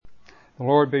The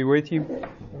Lord be with you.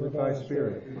 With thy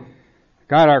spirit.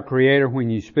 God our Creator, when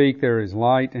you speak there is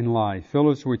light and life. Fill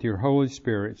us with your Holy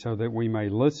Spirit so that we may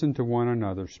listen to one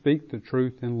another, speak the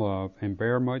truth in love, and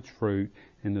bear much fruit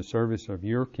in the service of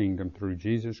your kingdom through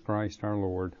Jesus Christ our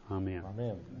Lord. Amen.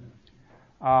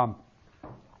 Amen.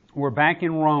 We're back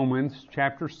in Romans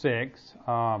chapter 6.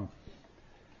 A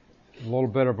little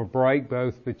bit of a break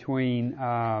both between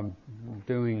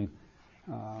doing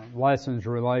lessons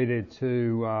related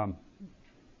to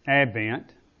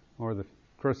Advent, or the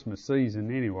Christmas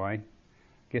season anyway. I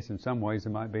guess in some ways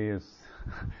it might be as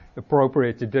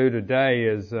appropriate to do today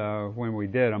as when we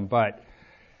did them. But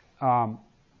and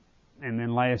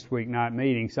then last week night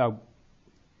meeting. So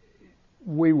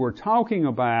we were talking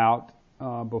about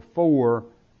before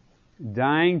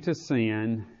dying to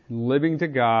sin, living to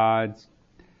God,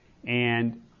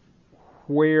 and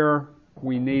where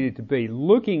we needed to be.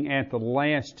 Looking at the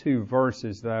last two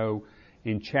verses, though,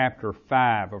 in chapter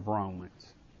 5 of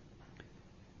Romans.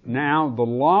 Now, the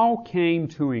law came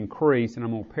to increase, and I'm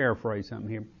going to paraphrase something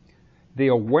here, the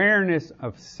awareness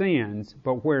of sins,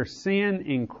 but where sin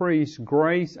increased,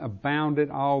 grace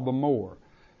abounded all the more,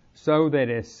 so that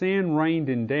as sin reigned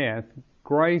in death,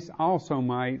 grace also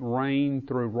might reign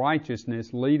through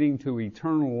righteousness, leading to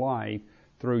eternal life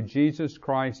through Jesus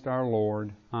Christ our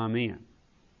Lord. Amen.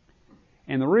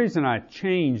 And the reason I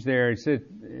changed there is that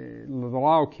the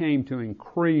law came to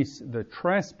increase the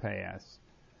trespass.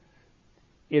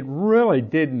 It really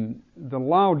didn't, the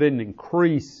law didn't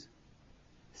increase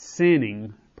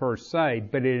sinning per se,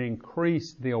 but it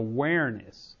increased the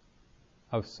awareness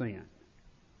of sin.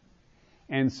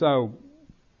 And so,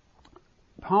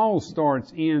 Paul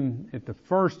starts in at the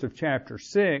first of chapter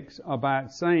 6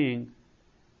 about saying,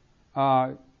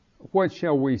 what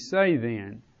shall we say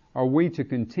then? Are we to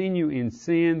continue in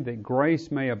sin that grace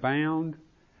may abound?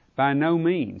 By no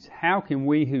means. How can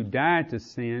we who died to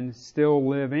sin still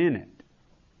live in it?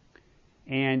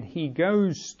 And he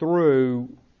goes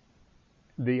through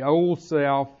the old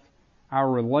self, our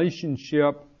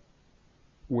relationship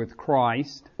with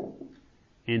Christ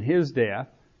and His death,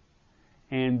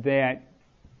 and that,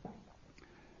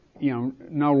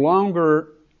 no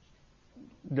longer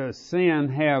does sin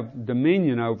have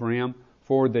dominion over him.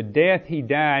 For the death he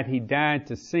died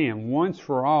to sin once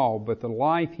for all, but the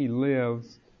life he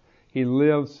lives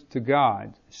to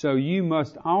God. So you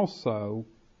must also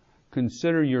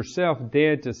consider yourself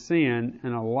dead to sin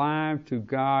and alive to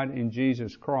God in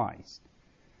Jesus Christ.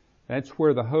 That's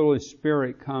where the Holy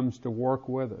Spirit comes to work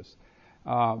with us.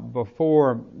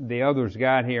 Before the others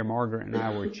got here, Margaret and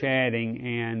I were chatting,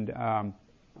 and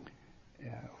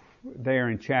there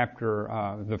in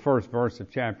the first verse of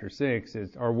chapter 6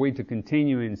 is, are we to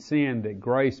continue in sin that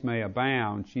grace may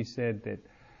abound? She said that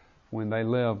when they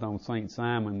lived on St.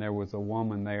 Simon, there was a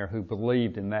woman there who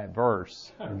believed in that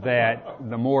verse, that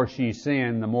the more she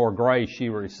sinned, the more grace she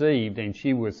received, and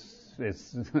she was,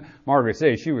 as Margaret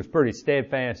said, she was pretty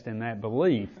steadfast in that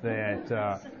belief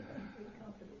that,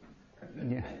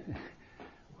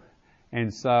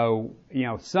 and so,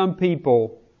 some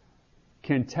people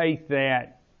can take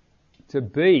that to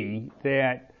be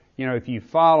that, if you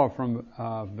follow from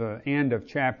the end of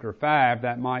chapter 5,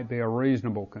 that might be a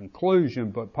reasonable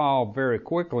conclusion, but Paul very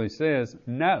quickly says,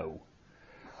 no.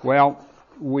 Well,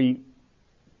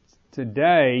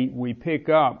 today we pick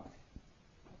up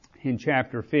in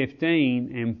chapter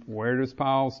 15, and where does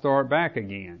Paul start back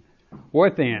again?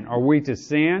 What then? Are we to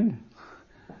sin?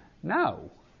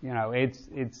 No.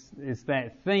 It's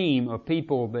that theme of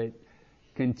people that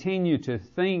continue to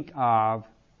think of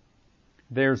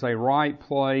there's a right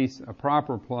place, a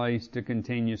proper place to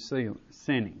continue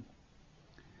sinning.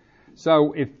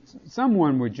 So if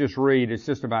someone would just read, it's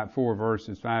just about 5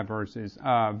 verses,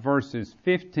 verses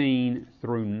 15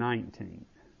 through 19.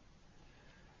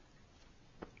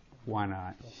 Why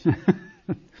not?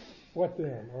 What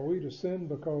then? Are we to sin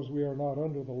because we are not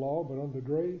under the law but under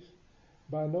grace?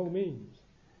 By no means.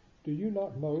 Do you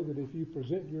not know that if you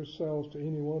present yourselves to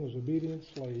anyone as obedient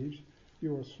slaves,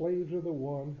 you are slaves of the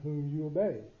one whom you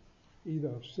obey, either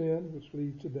of sin, which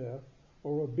leads to death,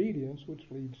 or obedience, which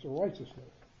leads to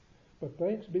righteousness. But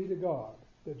thanks be to God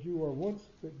that you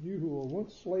who were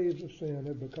once slaves of sin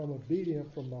have become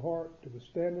obedient from the heart to the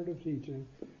standard of teaching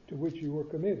to which you were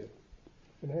committed.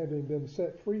 And having been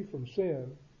set free from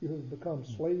sin, you have become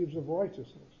slaves of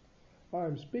righteousness. I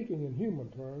am speaking in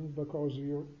human terms because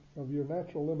of your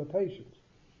natural limitations.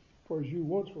 For as you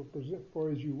once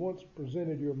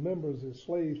presented your members as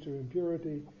slaves to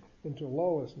impurity and to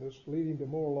lawlessness, leading to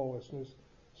more lawlessness,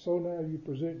 so now you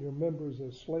present your members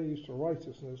as slaves to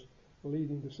righteousness,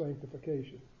 leading to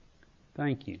sanctification.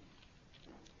 Thank you.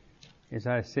 as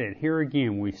I said, here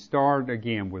again, we start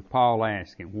again with Paul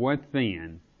asking, what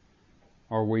then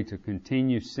are we to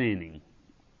continue sinning?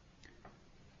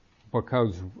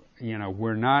 Because,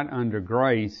 we're not under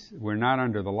grace, we're not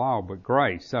under the law, but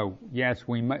grace. So, yes,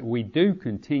 we do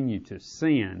continue to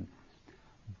sin,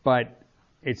 but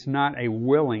it's not a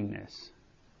willingness.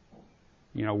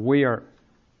 We are,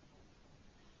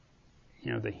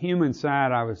 the human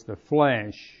side of us, the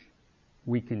flesh,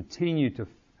 we continue to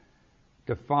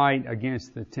fight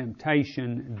against the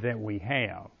temptation that we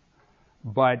have.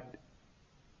 But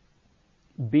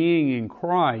being in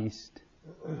Christ,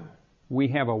 we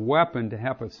have a weapon to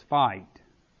help us fight.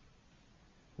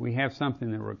 We have something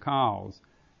that recalls.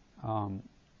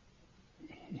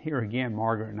 Here again,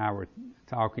 Margaret and I were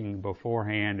talking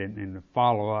beforehand and the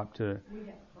follow up to.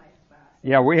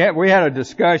 Yeah, we had a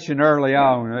discussion early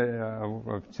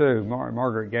on too.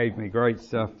 Margaret gave me great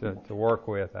stuff to work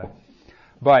with,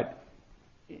 but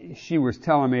she was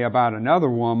telling me about another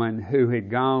woman who had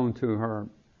gone to her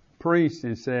priest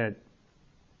and said,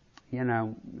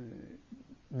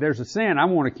 there's a sin I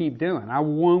want to keep doing. I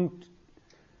won't,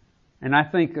 and I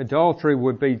think adultery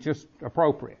would be just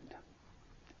appropriate.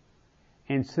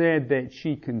 And said that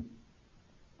she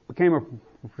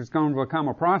was going to become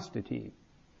a prostitute.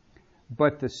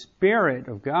 But the Spirit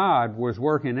of God was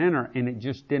working in her, and it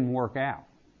just didn't work out.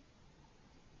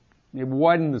 It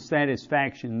wasn't the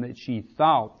satisfaction that she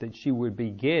thought that she would be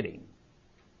getting,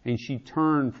 and she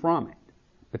turned from it.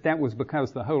 But that was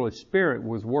because the Holy Spirit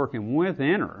was working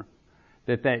within her,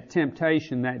 that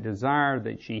temptation, that desire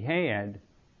that she had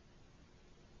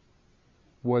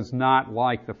was not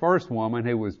like the first woman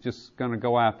who was just going to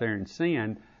go out there and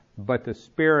sin, but the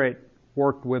Spirit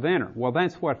worked within her. Well,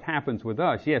 that's what happens with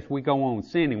us. Yes, we go on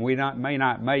sinning. We may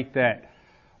not make that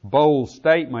bold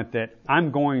statement that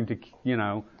I'm going to,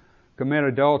 commit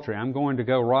adultery. I'm going to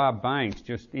go rob banks,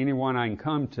 just anyone I can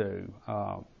come to.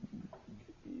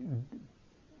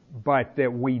 But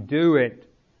that we do it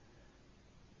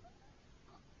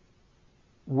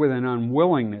with an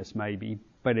unwillingness maybe,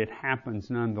 but it happens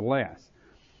nonetheless.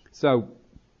 So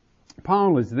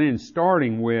Paul is then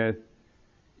starting with,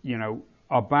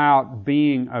 about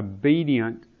being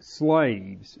obedient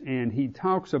slaves. And he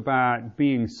talks about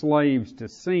being slaves to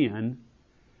sin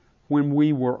when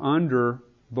we were under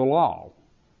the law.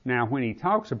 Now, when he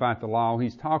talks about the law,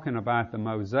 he's talking about the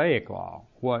Mosaic law,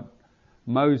 what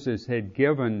Moses had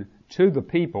given to the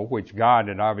people, which God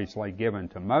had obviously given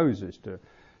to Moses to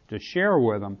share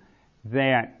with them,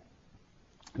 that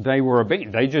they were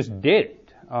obedient. They just did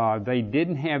it. They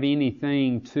didn't have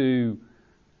anything to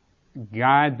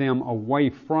guide them away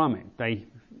from it.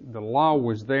 The law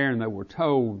was there, and they were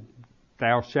told,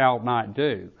 "Thou shalt not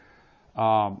do."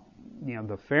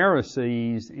 The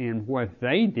Pharisees, in what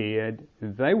they did,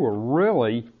 they were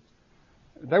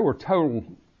total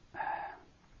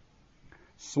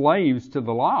slaves to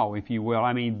the law, if you will.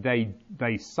 I mean,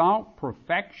 they sought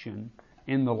perfection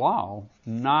in the law,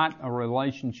 not a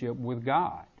relationship with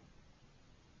God.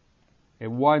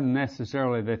 It wasn't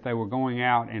necessarily that they were going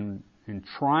out and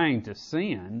trying to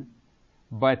sin,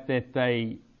 but that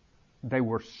they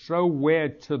were so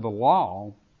wed to the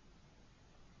law,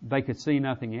 they could see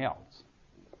nothing else.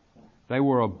 They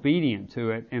were obedient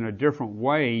to it in a different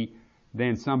way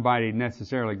than somebody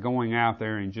necessarily going out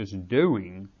there and just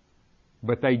doing,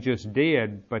 but they just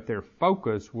did, but their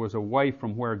focus was away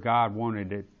from where God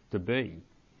wanted it to be.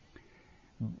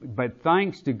 But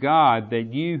thanks to God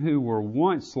that you who were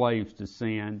once slaves to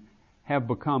sin have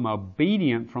become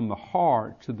obedient from the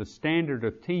heart to the standard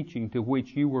of teaching to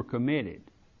which you were committed.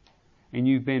 And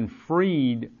you've been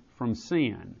freed from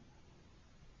sin.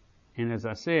 And as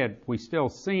I said, we still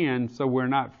sin, so we're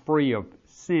not free of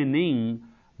sinning,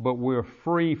 but we're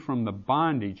free from the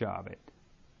bondage of it.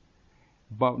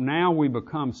 But now we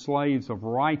become slaves of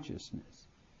righteousness.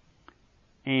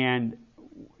 And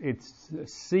it's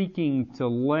seeking to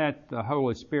let the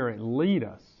Holy Spirit lead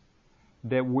us,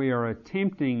 that we are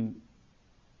attempting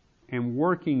and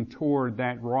working toward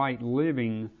that right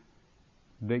living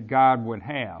that God would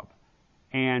have.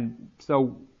 And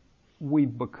so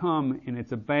we've become, and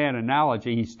it's a bad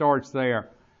analogy, he starts there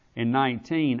in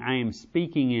 19, I am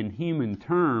speaking in human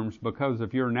terms because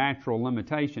of your natural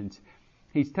limitations.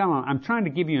 He's telling, I'm trying to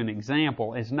give you an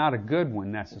example. It's not a good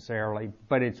one necessarily,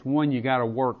 but it's one you got to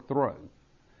work through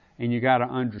and you got to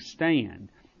understand.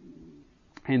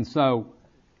 And so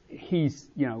he's,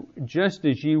 just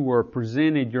as you were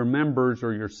presented your members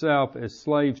or yourself as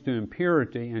slaves to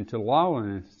impurity and to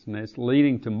lawlessness,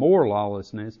 leading to more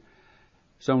lawlessness,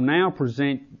 so now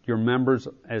present your members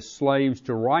as slaves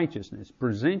to righteousness.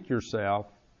 Present yourself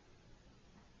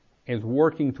as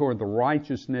working toward the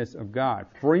righteousness of God,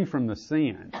 free from the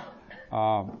sin.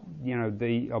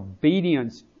 The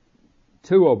obedience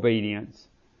to obedience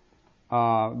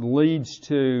leads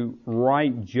to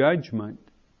right judgment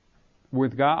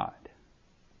with God.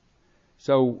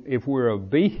 So if we're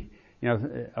obedience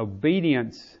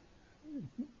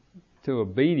to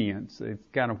obedience, it's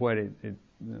kind of what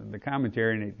the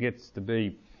commentary, and it gets to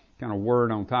be kind of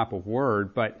word on top of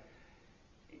word, but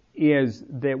is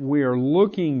that we are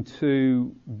looking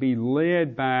to be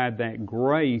led by that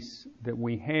grace that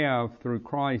we have through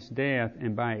Christ's death,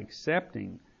 and by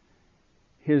accepting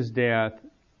His death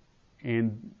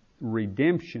and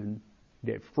redemption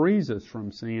that frees us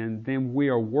from sin, then we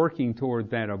are working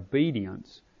toward that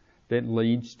obedience that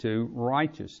leads to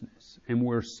righteousness. And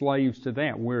we're slaves to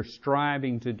that. We're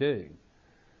striving to do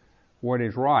what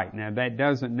is right. Now, that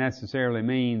doesn't necessarily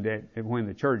mean that when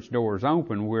the church doors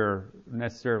open, we're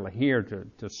necessarily here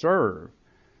to serve.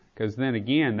 Because then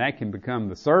again, that can become,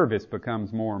 the service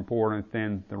becomes more important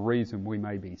than the reason we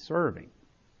may be serving.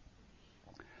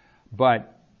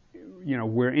 But,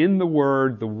 we're in the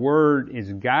Word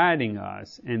is guiding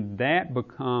us, and that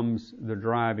becomes the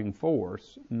driving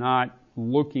force, not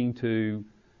looking to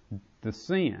the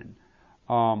sin.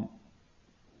 When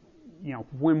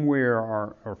we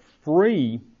are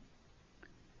free,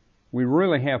 we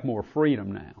really have more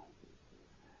freedom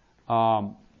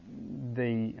now.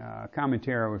 The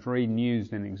commentary I was reading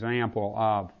used an example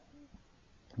of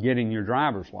getting your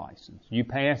driver's license. You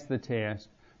pass the test,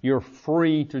 you're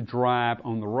free to drive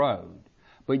on the road,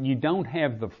 but you don't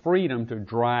have the freedom to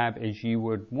drive as you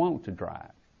would want to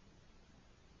drive.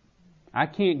 I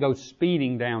can't go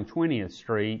speeding down 20th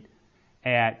Street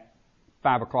at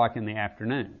 5 o'clock in the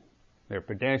afternoon. There are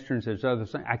pedestrians, there's other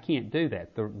things. I can't do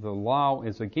that. The law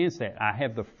is against that. I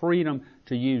have the freedom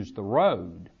to use the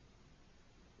road,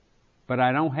 but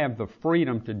I don't have the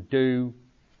freedom to do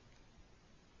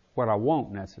what I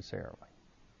want necessarily.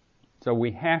 So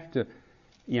we have to,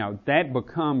 that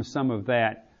becomes some of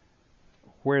that,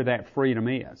 where that freedom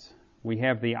is. We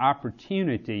have the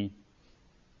opportunity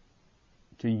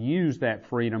to use that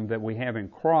freedom that we have in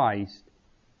Christ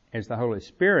as the Holy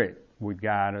Spirit would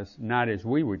guide us, not as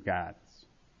we would guide us.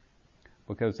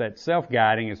 Because that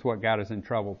self-guiding is what got us in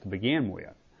trouble to begin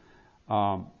with.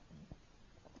 And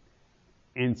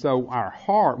so our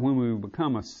heart, when we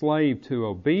become a slave to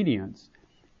obedience,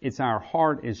 it's our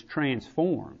heart is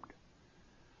transformed.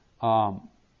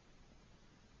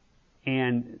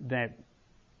 And that,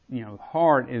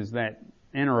 heart is that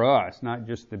inner us, not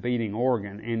just the beating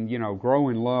organ, and, grow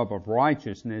in love of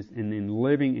righteousness and in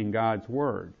living in God's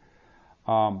Word.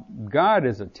 God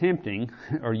is attempting,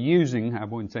 or using, I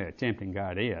wouldn't say attempting,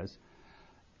 God is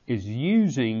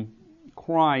using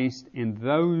Christ and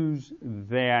those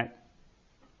that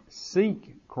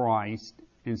seek Christ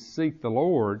and seek the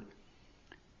Lord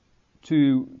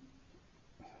to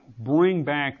bring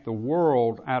back the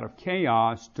world out of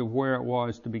chaos to where it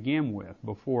was to begin with.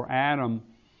 Before Adam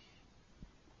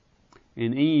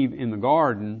and Eve in the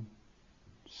garden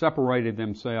separated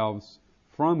themselves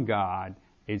from God,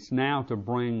 it's now to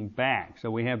bring back. So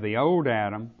we have the old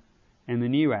Adam and the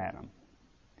new Adam.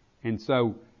 And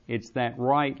so it's that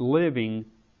right living,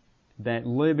 that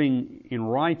living in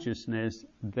righteousness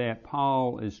that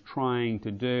Paul is trying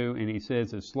to do, and he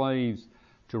says as slaves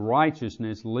to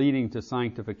righteousness leading to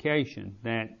sanctification,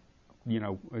 that,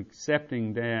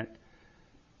 accepting that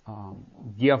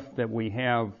gift that we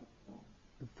have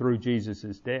through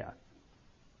Jesus' death.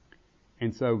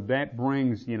 And so that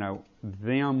brings,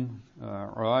 them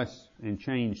or us in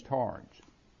changed hearts.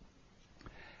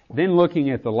 Then looking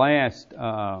at the last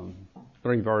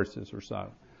 3 verses or so.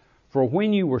 For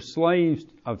when you were slaves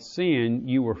of sin,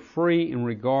 you were free in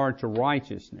regard to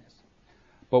righteousness.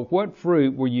 But what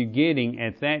fruit were you getting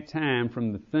at that time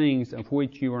from the things of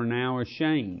which you are now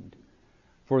ashamed?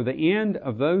 For the end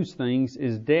of those things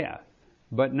is death.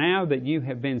 But now that you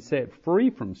have been set free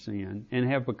from sin and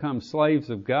have become slaves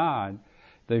of God,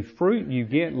 the fruit you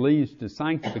get leads to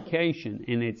sanctification,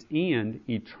 and its end,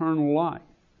 eternal life.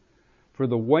 For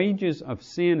the wages of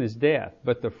sin is death,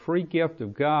 but the free gift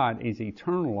of God is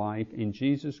eternal life in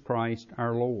Jesus Christ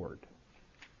our Lord.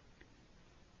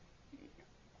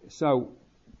 So,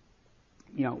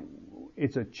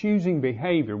 it's a choosing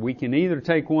behavior. We can either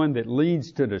take one that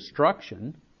leads to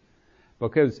destruction,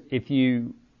 because if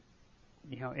you,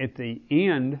 at the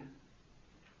end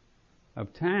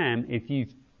of time, if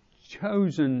you've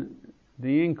chosen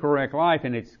the incorrect life,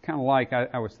 and it's kind of like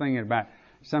I was thinking about,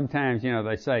 sometimes,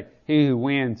 they say, he who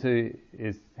wins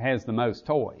has the most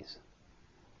toys.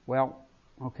 Well,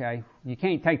 okay, you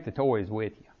can't take the toys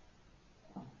with you.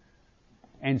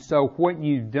 And so what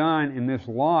you've done in this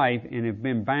life and have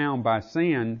been bound by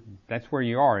sin, that's where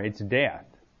you are. It's death.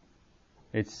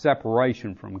 It's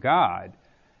separation from God.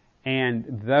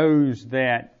 And those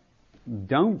that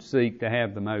don't seek to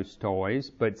have the most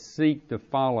toys, but seek to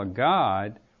follow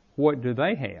God, what do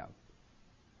they have?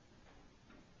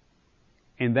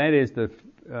 And that is the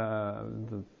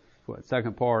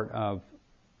second part of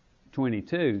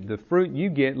 22. The fruit you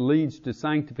get leads to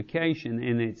sanctification,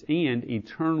 and its end,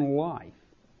 eternal life.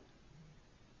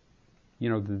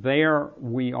 There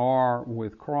we are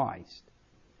with Christ.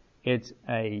 It's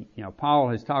Paul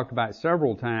has talked about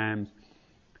several times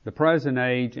the present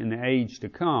age and the age to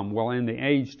come. Well, in the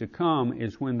age to come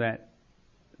is when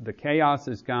the chaos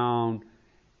is gone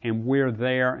and we're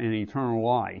there in eternal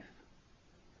life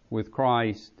with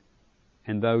Christ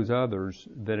and those others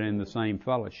that are in the same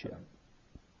fellowship.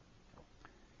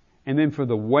 And then for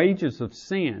the wages of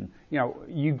sin,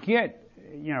 you get,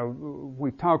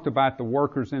 we've talked about the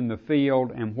workers in the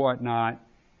field and whatnot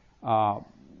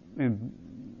in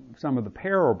some of the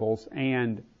parables,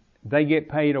 and they get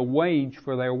paid a wage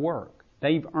for their work.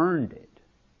 They've earned it.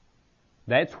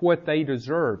 That's what they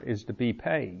deserve, is to be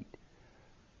paid.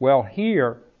 Well,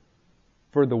 here,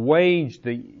 for the wage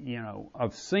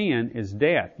of sin is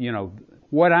death.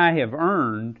 What I have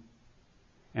earned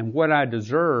and what I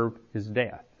deserve is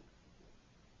death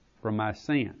from my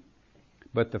sin.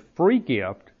 But the free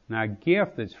gift, now a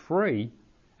gift that's free,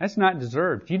 that's not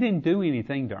deserved. You didn't do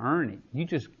anything to earn it. You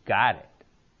just got it.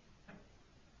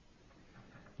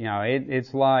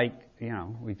 It's like,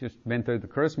 we've just been through the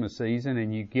Christmas season,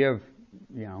 and you give,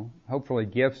 hopefully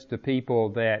gifts to people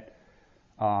that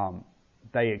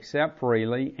they accept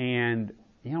freely, and,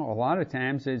 a lot of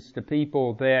times it's to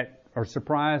people that are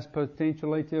surprised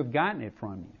potentially to have gotten it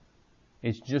from you.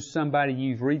 It's just somebody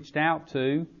you've reached out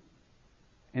to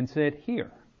and said,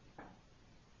 here.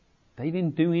 They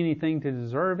didn't do anything to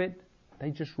deserve it.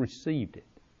 They just received it.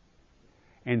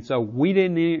 And so we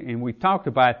didn't, and we talked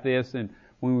about this, and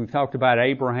when we talked about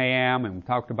Abraham and we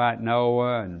talked about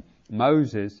Noah and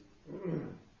Moses,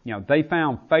 they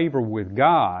found favor with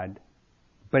God,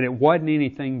 but it wasn't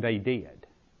anything they did.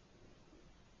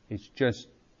 It's just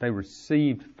they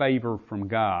received favor from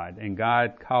God, and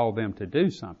God called them to do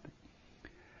something.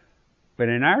 But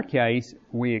in our case,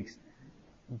 we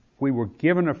were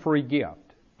given a free gift.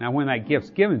 Now, when that gift's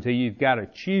given to you, you've got to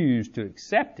choose to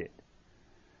accept it.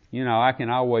 I can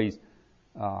always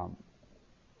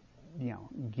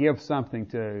give something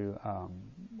to,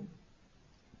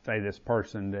 say, this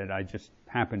person that I just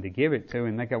happened to give it to,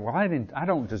 and they go, well, I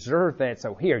don't deserve that,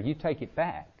 so here, you take it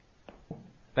back.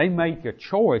 They make a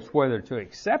choice whether to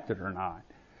accept it or not.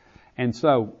 And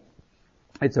so,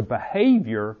 it's a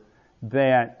behavior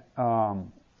that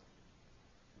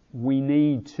we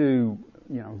need to,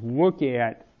 look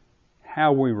at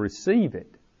how we receive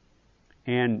it.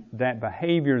 And that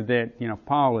behavior that,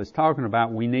 Paul is talking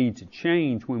about, we need to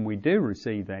change when we do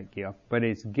receive that gift, but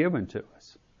it's given to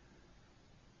us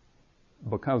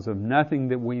because of nothing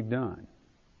that we've done.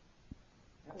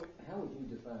 How would you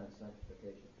define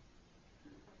sanctification?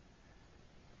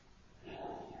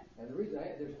 And the reason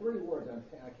there's three words I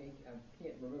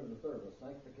can't remember the third one: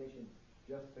 sanctification,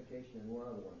 justification, and one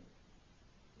other one.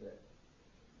 That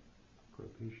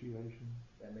propitiation.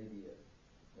 That may be it.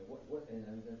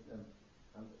 And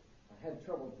I had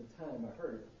trouble at the time I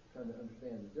heard it, trying to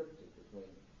understand the differences between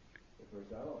the three.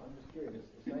 So I'm just curious: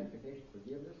 is sanctification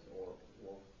forgiveness, or?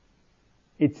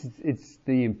 It's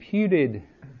the imputed.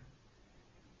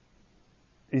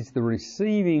 It's the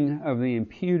receiving of the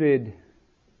imputed.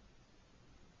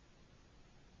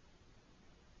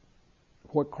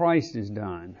 What Christ has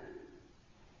done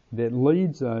that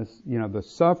leads us, the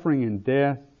suffering and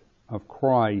death of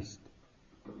Christ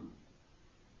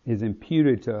is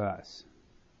imputed to us.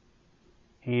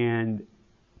 And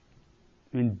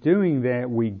in doing that,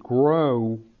 we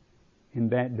grow in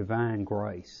that divine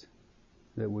grace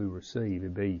that we receive.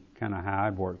 It'd be kind of how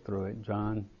I'd work through it,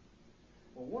 John.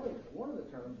 Well, one of the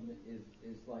terms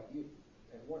is like you,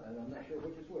 and I'm not sure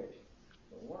which is which,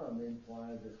 but one of them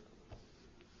implies that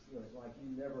it's like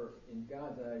you never, in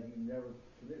God's eyes, you never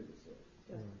committed a sin.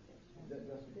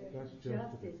 That's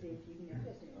justice is you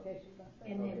never sin.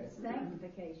 And then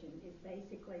sanctification is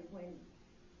basically when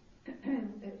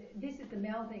this is the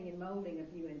melting and molding of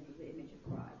you into the image of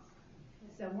Christ.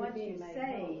 So once you're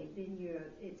saved, then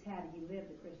it's how do you live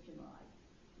the Christian life,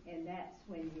 and that's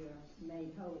when you're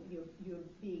made holy. You're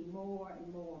being more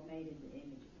and more made in the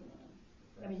image of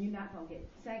Him. I mean, you're not going to get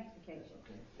sanctification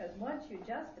because once you're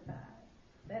justified,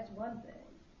 that's one thing.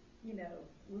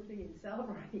 We're being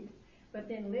celebrated, but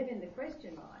then living the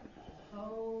Christian life is a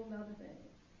whole other thing.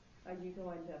 are you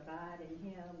going to abide in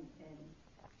Him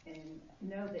and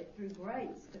know that through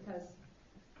grace, because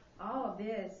all of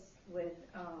this with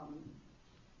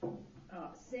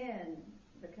sin,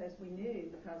 because we knew,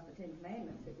 because of the Ten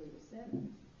Commandments, that we were sinners,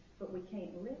 but we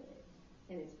can't live it.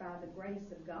 And it's by the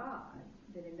grace of God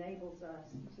that enables us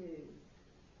to,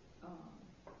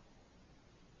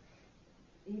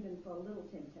 even for a little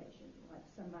temptation, like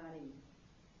somebody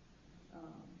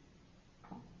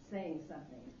saying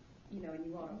something, you know, and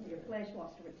your flesh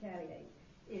wants to retaliate.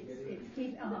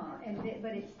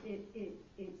 But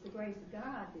it's the grace of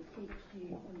God that keeps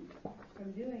you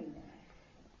from doing that.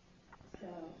 So.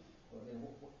 Well, then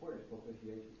where does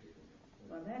propitiation fit in?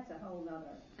 Well, that's a whole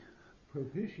other.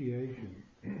 Propitiation.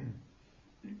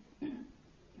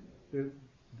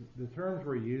 The terms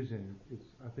we're using,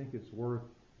 I think it's worth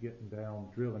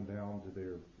drilling down to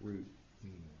their root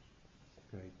meanings.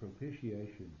 Okay,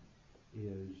 propitiation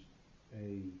is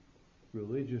a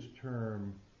religious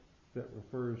term that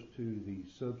refers to the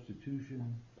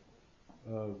substitution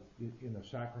in a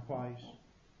sacrifice.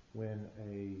 When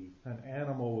an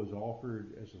animal was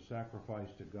offered as a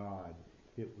sacrifice to God,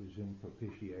 it was in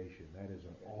propitiation. That is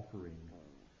an offering.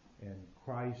 And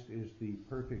Christ is the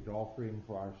perfect offering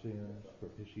for our sins,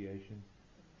 propitiation.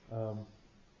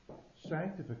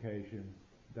 Sanctification,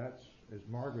 that's, as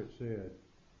Margaret said,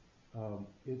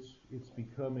 it's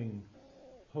becoming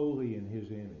holy in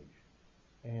His image.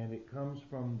 And it comes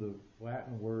from the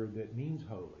Latin word that means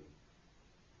holy.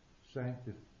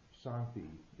 Sancti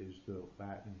is the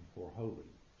Latin for holy.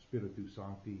 Spiritus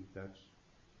Sancti, that's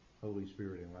Holy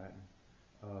Spirit in Latin.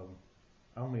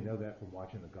 I only know that from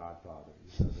watching The Godfather.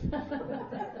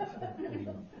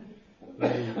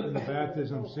 In the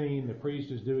baptism scene, the priest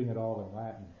is doing it all in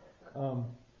Latin.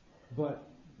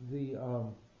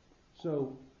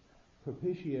 So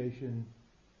propitiation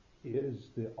is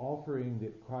the offering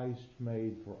that Christ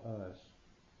made for us.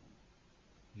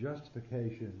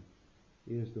 Justification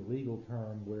is the legal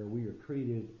term where we are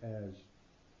treated as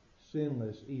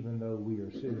sinless even though we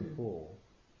are sinful.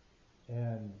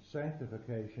 And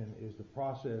sanctification is the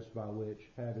process by which,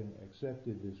 having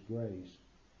accepted this grace,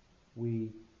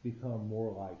 we become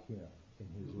more like Him in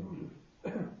His image.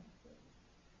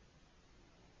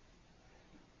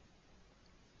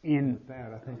 With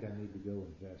that, I think I need to go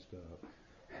and vest up.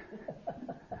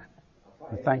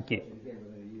 Thank you.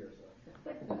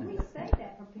 But we say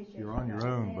that propitiation. You're on your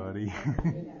own, buddy.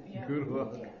 Good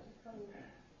luck.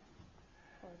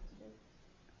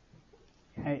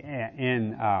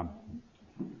 And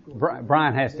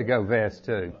Brian has to go vest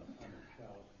too.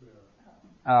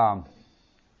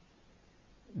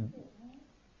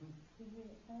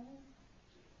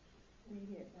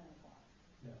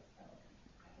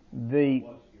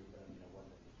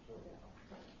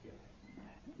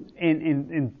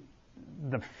 In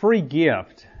the free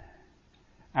gift,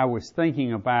 I was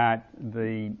thinking about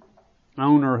the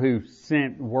owner who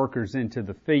sent workers into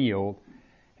the field,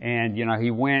 and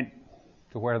he went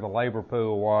to where the labor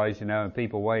pool was, and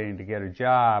people waiting to get a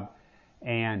job,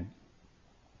 and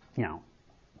if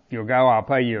you'll go, I'll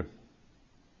pay you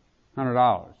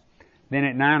 $100. Then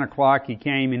at 9 o'clock he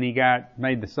came and he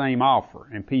made the same offer,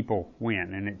 and people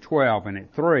went, and at 12 and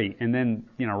at 3, and then,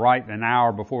 right an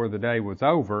hour before the day was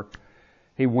over,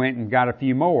 he went and got a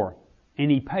few more,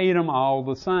 and he paid them all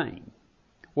the same.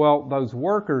 Well, those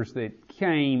workers that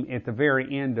came at the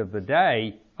very end of the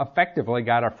day effectively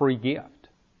got a free gift.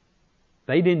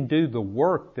 They didn't do the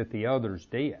work that the others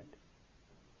did,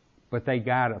 but they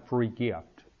got a free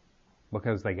gift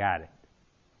because they got it.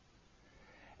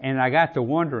 And I got to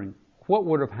wondering, what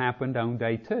would have happened on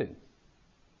day 2?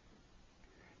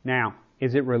 Now,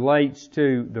 as it relates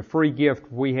to the free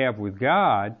gift we have with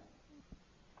God,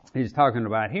 he's talking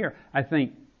about here, I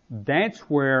think that's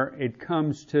where it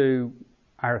comes to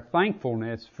our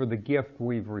thankfulness for the gift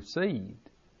we've received.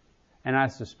 And I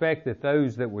suspect that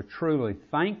those that were truly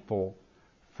thankful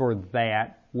for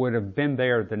that would have been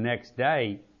there the next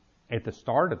day at the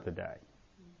start of the day.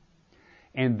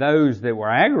 And those that were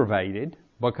aggravated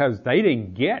because they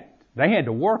had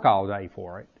to work all day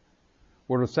for it,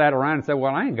 would have sat around and said,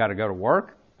 well, I ain't got to go to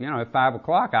work. At 5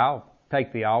 o'clock I'll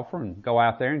take the offer and go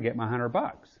out there and get my $100.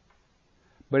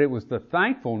 But it was the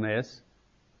thankfulness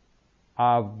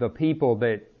of the people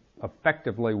that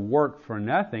effectively worked for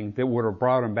nothing that would have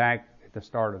brought them back at the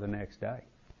start of the next day.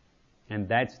 And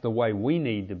that's the way we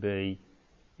need to be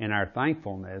in our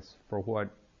thankfulness for what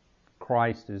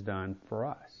Christ has done for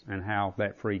us and how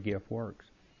that free gift works.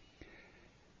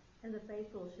 And the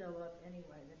faithful show up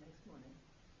anyway the next morning,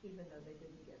 even though they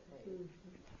didn't get paid.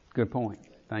 Good point.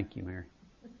 Thank you, Mary.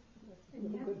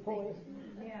 Good point.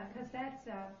 Yeah, because that's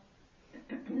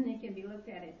it can be looked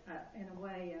at it in a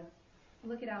way of,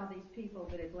 look at all these people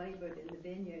that have labored in the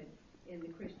vineyard in the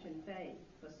Christian faith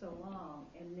for so long,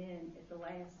 and then at the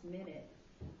last minute,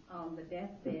 on the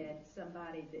deathbed,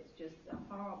 somebody that's just a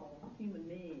horrible human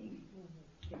being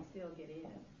can still get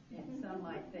in. And some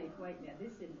might think, wait, now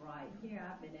this isn't right. Here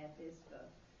I've been at this for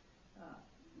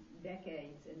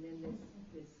decades, and then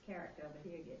this character over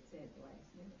here gets in at the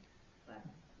last minute. But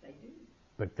they do.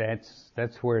 But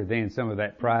that's where then some of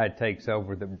that pride takes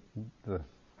over. The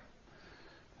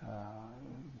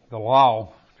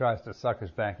law tries to suck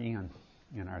us back in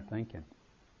our thinking.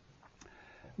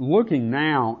 Looking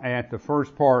now at the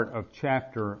first part of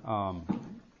chapter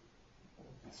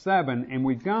 7, and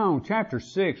we've gone, chapter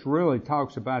 6 really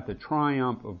talks about the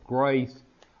triumph of grace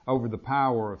over the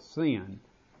power of sin.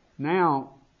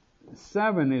 Now,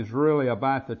 7 is really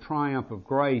about the triumph of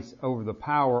grace over the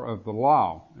power of the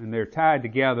law. And they're tied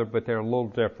together, but they're a little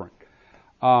different.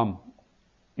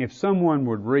 If someone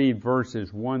would read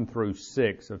verses 1 through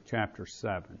 6 of chapter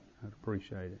 7, I'd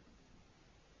appreciate it.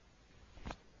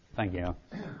 Thank you.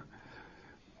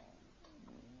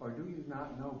 Or do you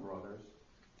not know, brothers,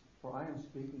 for I am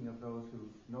speaking of those who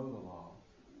know the law,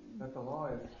 that the law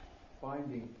is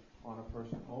binding on a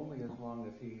person only as long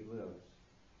as he lives.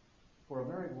 For a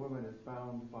married woman is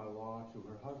bound by law to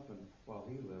her husband while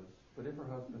he lives, but if her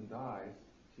husband dies,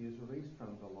 she is released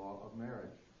from the law of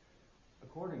marriage.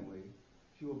 Accordingly,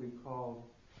 she will be called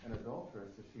an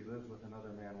adulteress if she lives with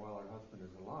another man while her husband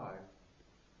is alive.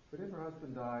 But if her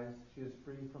husband dies, she is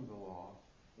free from the law,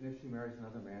 and if she marries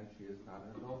another man, she is not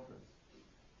an adulteress.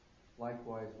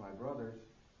 Likewise, my brothers,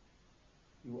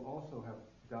 you also have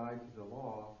died to the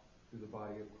law through the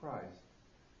body of Christ,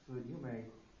 so that you may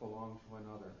belong to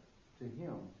another, to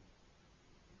him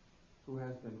who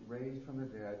has been raised from the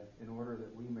dead, in order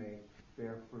that we may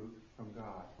bear fruit from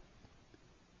God.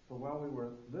 For while we were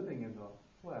living in the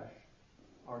flesh,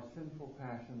 our sinful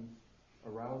passions,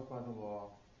 aroused by the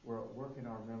law, were at work in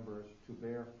our members to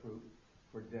bear fruit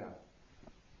for death.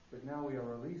 But now we are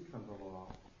released from the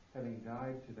law, having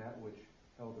died to that which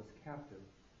held us captive,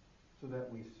 so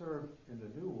that we serve in the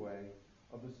new way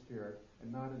of the Spirit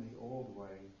and not in the old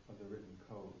way of the written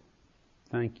code.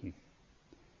 Thank you.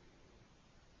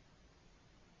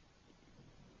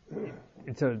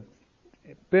 It's a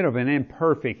bit of an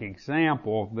imperfect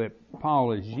example that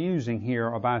Paul is using here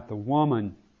about the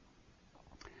woman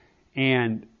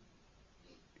and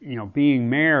being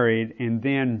married, and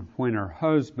then when her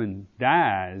husband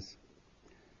dies,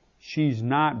 she's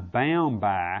not bound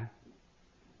by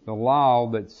the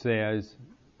law that says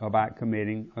about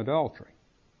committing adultery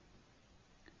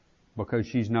because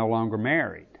she's no longer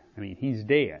married. I mean, he's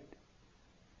dead.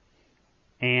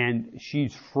 And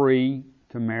she's free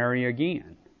to marry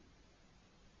again.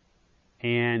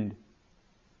 And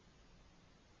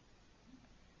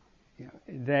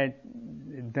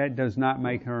that does not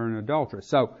make her an adulteress.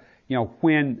 So,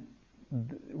 when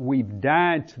we've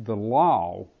died to the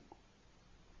law,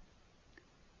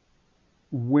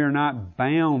 we're not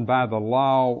bound by the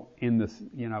law in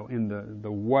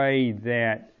the way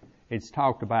that it's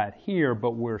talked about here,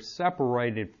 but we're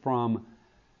separated from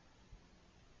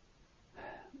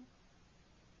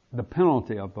the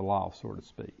penalty of the law, so to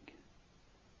speak.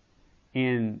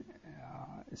 And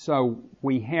so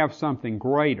we have something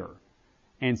greater.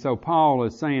 And so Paul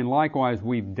is saying, likewise,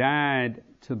 we've died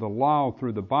to the law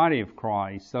through the body of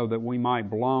Christ so that we might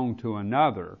belong to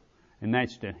another, and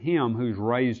that's to him who's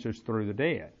raised us through the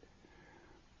dead,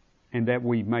 and that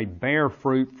we may bear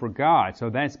fruit for God. So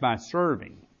that's by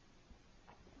serving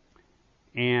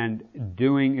and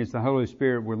doing as the Holy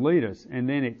Spirit would lead us. And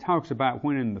then it talks about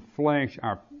when in the flesh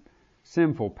our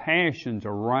sinful passions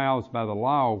aroused by the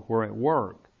law were at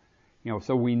work.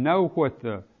 So we know what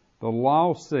the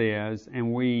law says,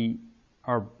 and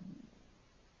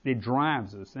it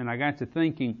drives us. And I got to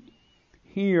thinking,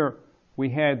 here we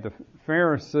had the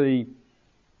Pharisee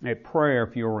at prayer,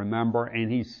 if you'll remember,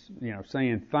 and he's,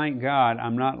 saying, thank God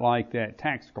I'm not like that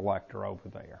tax collector over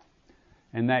there.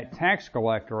 And that tax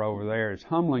collector over there is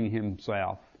humbling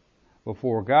himself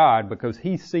before God because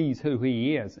he sees who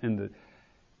he is. And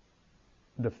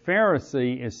the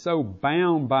Pharisee is so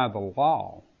bound by the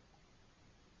law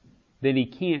that he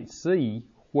can't see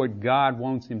what God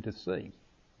wants him to see.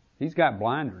 He's got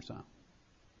blinders on.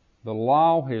 The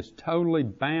law has totally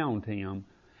bound him,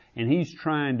 and he's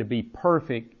trying to be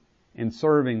perfect in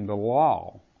serving the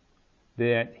law,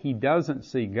 that he doesn't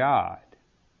see God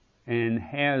and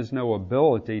has no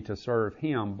ability to serve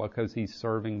him because he's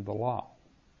serving the law.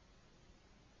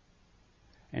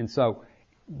 And so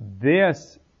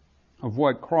this of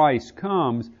what Christ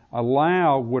comes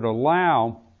would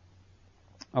allow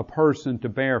a person to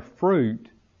bear fruit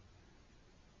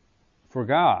for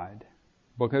God,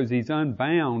 because he's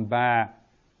unbound by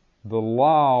the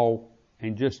law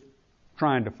and just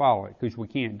trying to follow it, because we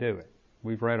can't do it.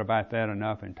 We've read about that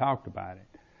enough and talked about it.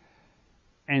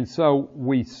 And so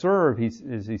we serve,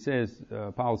 as he says,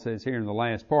 Paul says here in the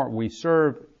last part, we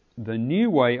serve the new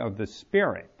way of the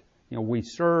Spirit. We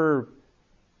serve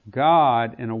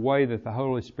God in a way that the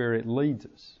Holy Spirit leads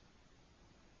us,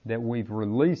 that we've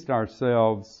released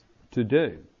ourselves to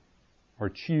do, or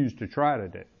choose to try to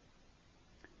do,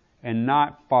 and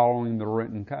not following the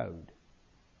written code.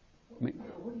 What do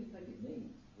you think it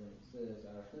means when it says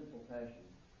our sinful passions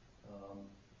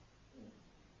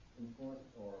influenced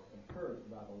or encouraged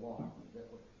by the law? Is that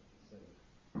what it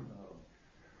says?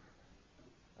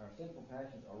 Our sinful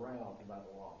passions aroused by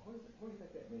the law. What do you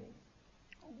think that means?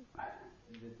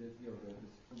 Is it this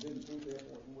forbidden fruit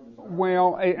therefore more desirable?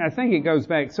 Well, I think it goes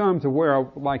back some to where,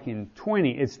 like in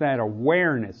 20, it's that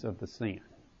awareness of the sin.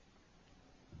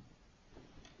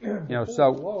 Before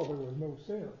so the law, there was no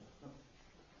sin.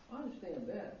 I understand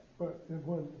that. But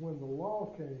when the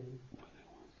law came,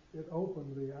 it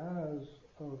opened the eyes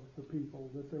of the people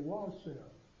that there was sin.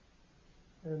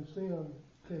 And sin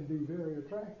can be very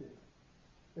attractive.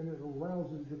 And it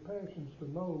arouses the passions to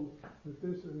know that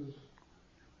this is,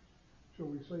 shall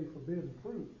we say, forbidden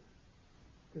fruit.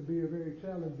 Can be a very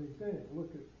challenging thing.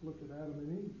 Look at Adam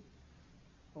and Eve.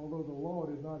 Although the law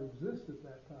did not exist at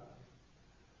that time,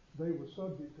 they were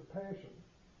subject to passion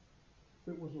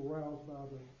that was aroused by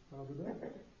the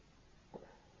devil.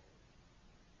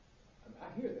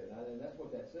 I hear that, and that's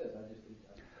what that says.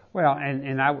 well,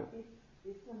 and I.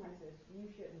 If somebody says you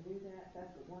shouldn't do that,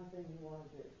 that's the one thing you want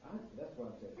to do. That's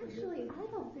what I'm saying. Actually, I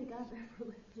don't think I've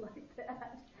ever lived like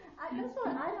that. That's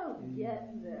why I don't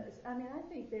get this. I mean, I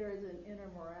think there is an inner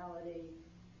morality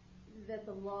that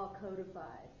the law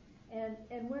codified.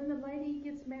 And when the lady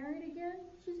gets married again,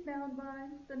 she's bound by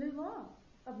the new law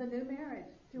of the new marriage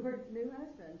to her new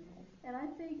husband. And I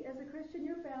think as a Christian,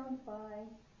 you're bound by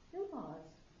new laws.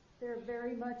 They're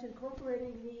very much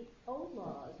incorporating the old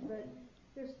laws, but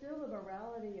there's still a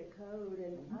morality, a code,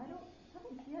 and I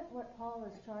don't get what Paul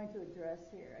is trying to address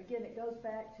here. Again, it goes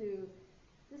back to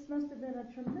this must have been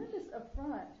a tremendous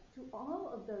affront to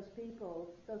all of those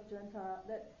people, those Gentiles,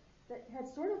 that had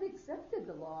sort of accepted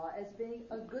the law as being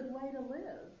a good way to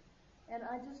live. And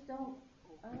I just don't.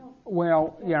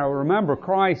 Well, remember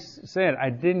Christ said, I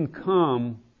didn't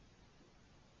come,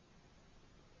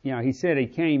 he said he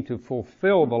came to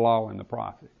fulfill the law and the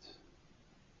prophets.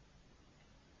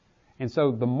 And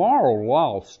so the moral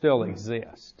law still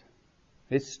exists.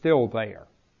 It's still there.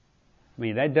 I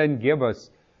mean, that doesn't give us,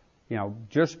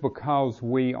 just because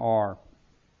we are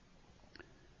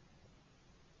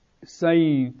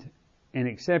saved and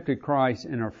accepted Christ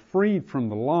and are freed from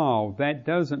the law, that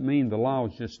doesn't mean the law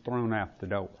is just thrown out the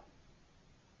door.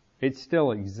 It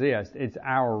still exists. It's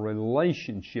our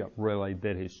relationship, really,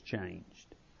 that has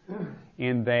changed.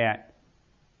 In that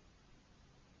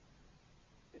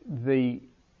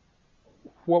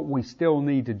what we still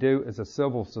need to do as a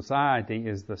civil society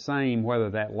is the same whether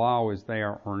that law is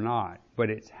there or not, but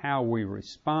it's how we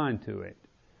respond to it.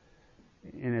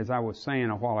 And as I was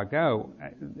saying a while ago,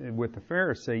 with the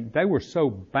Pharisee, they were so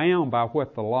bound by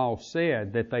what the law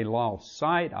said that they lost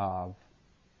sight of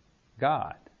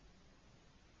God.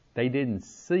 They didn't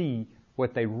see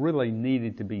what they really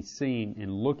needed to be seeing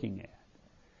and looking at.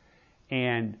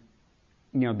 And,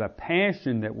 the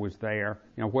passion that was there,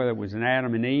 whether it was in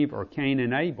Adam and Eve or Cain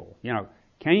and Abel.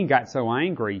 Cain got so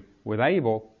angry with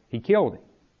Abel, he killed him.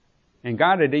 And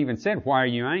God had even said, why are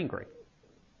you angry?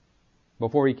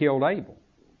 Before he killed Abel.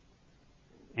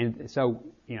 And so,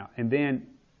 and then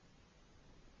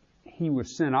he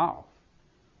was sent off.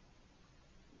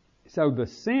 So the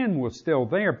sin was still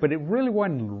there, but it really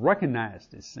wasn't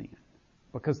recognized as sin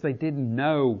because they didn't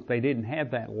know, they didn't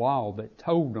have that law that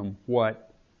told them what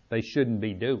they shouldn't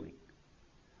be doing.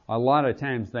 A lot of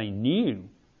times they knew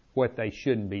what they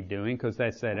shouldn't be doing because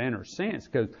that's that inner sense.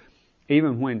 Because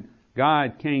even when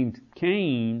God came to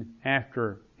Cain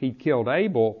after he killed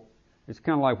Abel, it's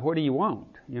kind of like, what do you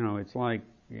want? It's like,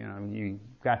 you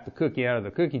got the cookie out of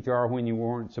the cookie jar when you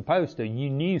weren't supposed to. You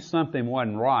knew something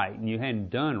wasn't right and you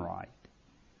hadn't done right.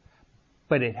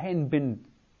 But it hadn't been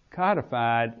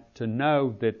codified to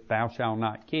know that thou shalt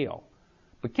not kill.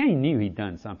 But Cain knew he'd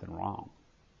done something wrong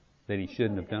that he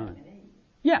shouldn't have done.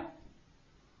 Yeah.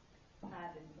 I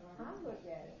look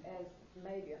at it as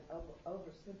maybe an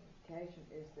oversimplification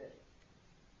is that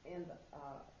in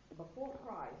before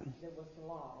Christ there was the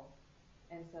law,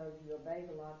 and so you obeyed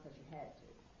the law because you had to.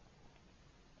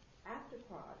 After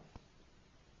Christ,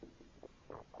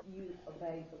 you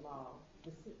obeyed the law.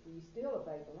 You still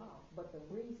obeyed the law, but the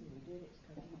reason you did it is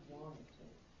because you wanted to.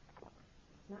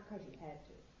 It's not because you had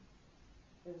to.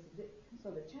 So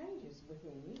the change is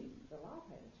within you. The law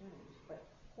hadn't changed, but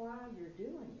why you're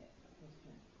doing it has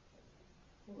changed.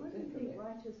 Why do you think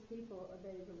righteous people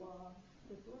obeyed the law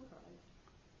before Christ?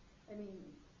 I mean,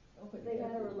 they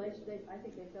had a relationship. I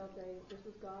think they felt this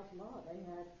was God's law. They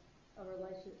had a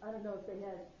relationship. I don't know if they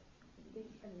had.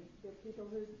 I mean, there are people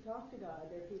who talk to God.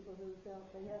 There are people who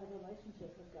felt they had a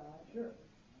relationship with God. Sure.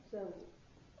 So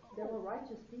there were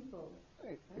righteous people.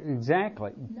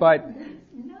 Exactly. But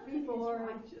None People is are-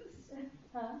 righteous.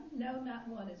 Huh? No, not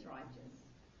one is righteous.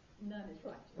 None is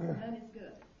righteous. None is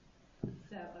good.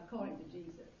 So, according to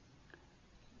Jesus,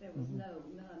 there was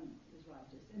none is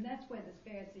righteous. And that's where the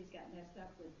Pharisees got messed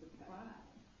up with pride.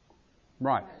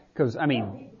 right, because I mean,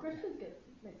 Well, Christians get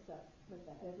mixed up with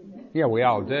that every day. yeah, we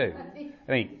all do.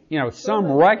 I mean,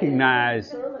 some recognize,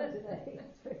 Sermon today.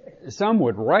 some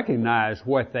would recognize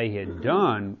what they had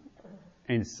done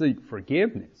and seek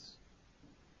forgiveness.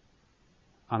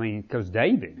 I mean, because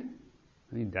David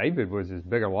was as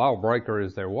big a lawbreaker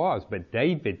as there was, but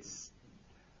David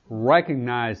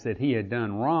recognized that he had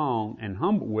done wrong and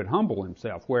would humble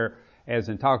himself. Whereas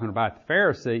in talking about the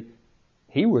Pharisee,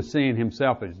 he was seeing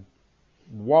himself as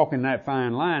walking that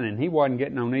fine line, and he wasn't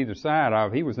getting on either side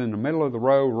of it. He was in the middle of the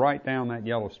road, right down that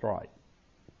yellow stripe.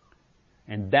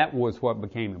 And that was what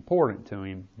became important to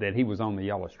him, that he was on the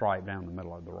yellow stripe down the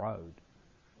middle of the road.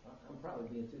 I'm probably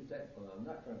being too technical. I'm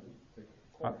not trying to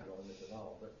quote you on this at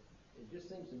all, but it just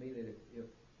seems to me that if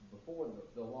before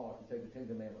the law, if you take the Ten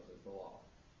Commandments as the law,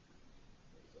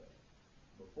 let's say,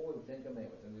 before the Ten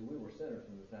Commandments, I mean, we were sinners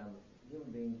from the time, human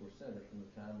beings were sinners from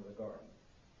the time of the garden.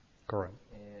 Correct.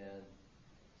 And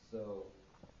so,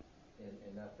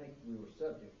 and I think we were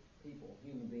subject,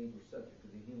 human beings were subject to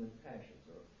the human passions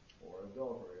or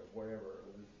adultery or whatever.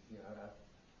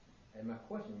 And my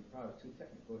question, probably too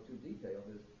technical or too detailed,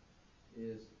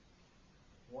 is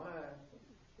why,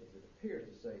 as it appears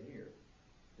to say here,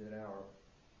 that our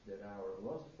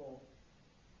lustful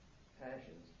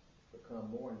passions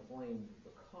become more inflamed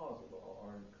because of the law,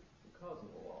 or because of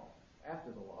the law,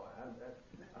 after the law. I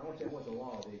don't understand what the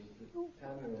law, the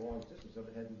timing of the law existence of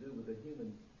it had to do with the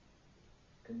human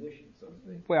condition, so to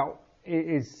speak. Well,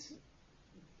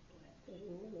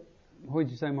 what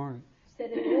did you say, Margaret?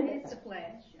 It's the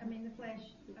flesh. I mean, the flesh,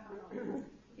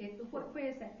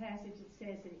 where's that passage that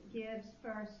says that it gives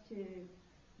first to,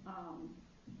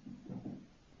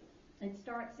 it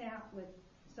starts out with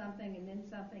something and then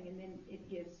it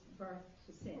gives birth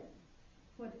to sin.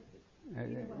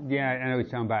 Yeah, I know what you're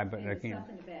talking about, but I It's can't.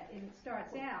 something about, and it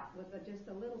starts out with just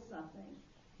a little something,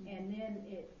 and then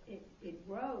it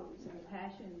grows, and the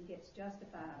passion gets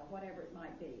justified, or whatever it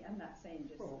might be. I'm not saying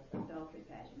just adultery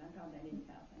passion. I'm talking about any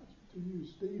kind of passion. To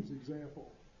use Steve's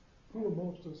example, who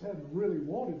amongst us hadn't really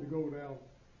wanted to go down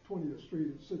 20th Street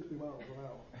at 60 miles an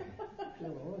hour?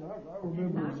 And I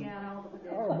remember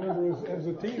as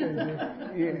a teenager,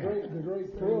 the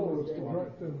great thrill was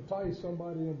to entice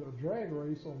somebody into a drag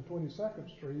race on 22nd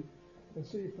Street and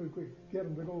see if we could get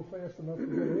them to go fast enough to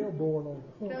get airborne on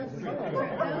the Those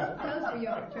were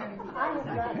your fraternity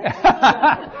days.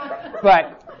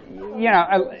 But,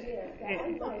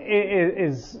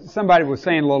 as somebody was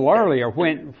saying a little earlier,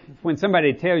 when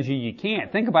somebody tells you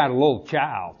can't, think about a little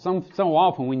child. So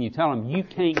often when you tell them you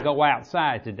can't go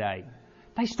outside today,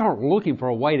 they start looking for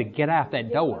a way to get out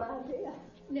that door.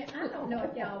 Now, I don't know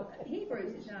if y'all,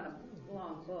 Hebrews is not a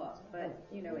long book, but,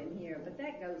 in here, but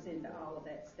that goes into all of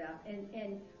that stuff.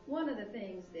 And one of the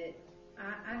things that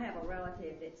I have a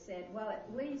relative that said, well, at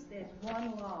least there's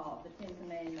one law of the Ten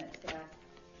Commandments that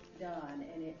I've done,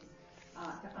 and it's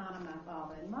to honor my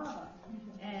father and mother.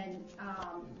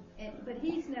 But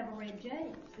he's never read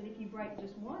James, that if you break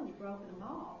just one, you've broken them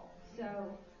all. So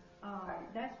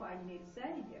that's why you need a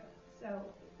Savior. So,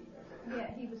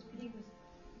 yeah, he was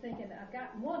thinking, I've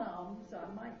got one of them, so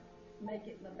I might make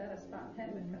it in a better spot in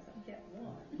heaven because I've got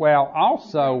one. Well,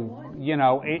 also,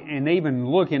 and even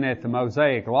looking at the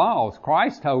Mosaic laws,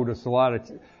 Christ told us,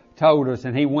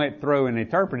 and he went through and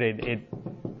interpreted it.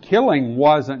 Killing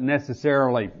wasn't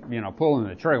necessarily, pulling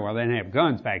the trigger. Well, they didn't have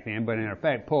guns back then, but in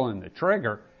effect, pulling the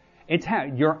trigger. It's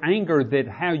your anger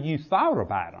how you thought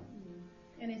about them.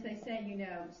 And as they say,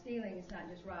 stealing is not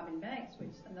just robbing banks,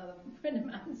 which another friend of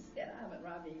mine said, I haven't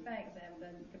robbed any banks, I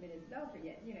haven't committed adultery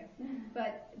yet,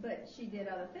 But she did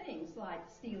other things, like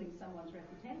stealing someone's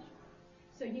reputation.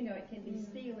 So, it can be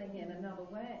stealing in another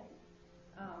way.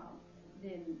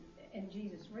 And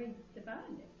Jesus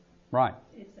redefined it. Right.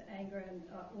 It's anger and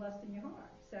lust in your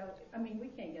heart. So, we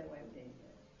can't get away with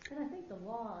anything. And I think the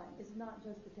law is not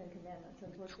just the Ten Commandments.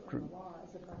 Unfortunately, the law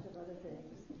is a bunch of other things.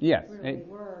 Yes. Really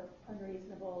were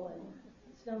unreasonable and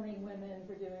stoning women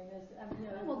for doing this. I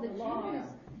mean, Well, the law.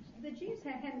 the Jews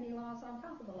had many laws on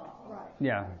top of the law. Right.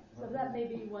 Yeah. So that may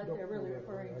be what they're really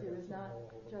referring to, is not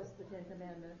just the Ten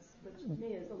Commandments, which to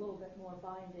me is a little bit more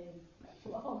binding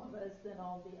to all of us than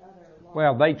all the other laws.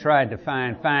 Well, they tried to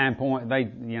find fine point. They,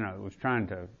 was trying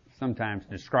to sometimes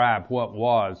describe what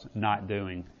was not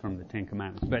doing from the Ten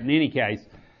Commandments. But in any case,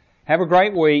 have a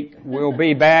great week. We'll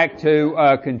be back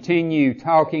to continue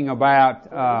talking about.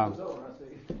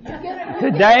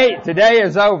 Today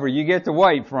is over. You get to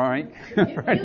wait, Frank.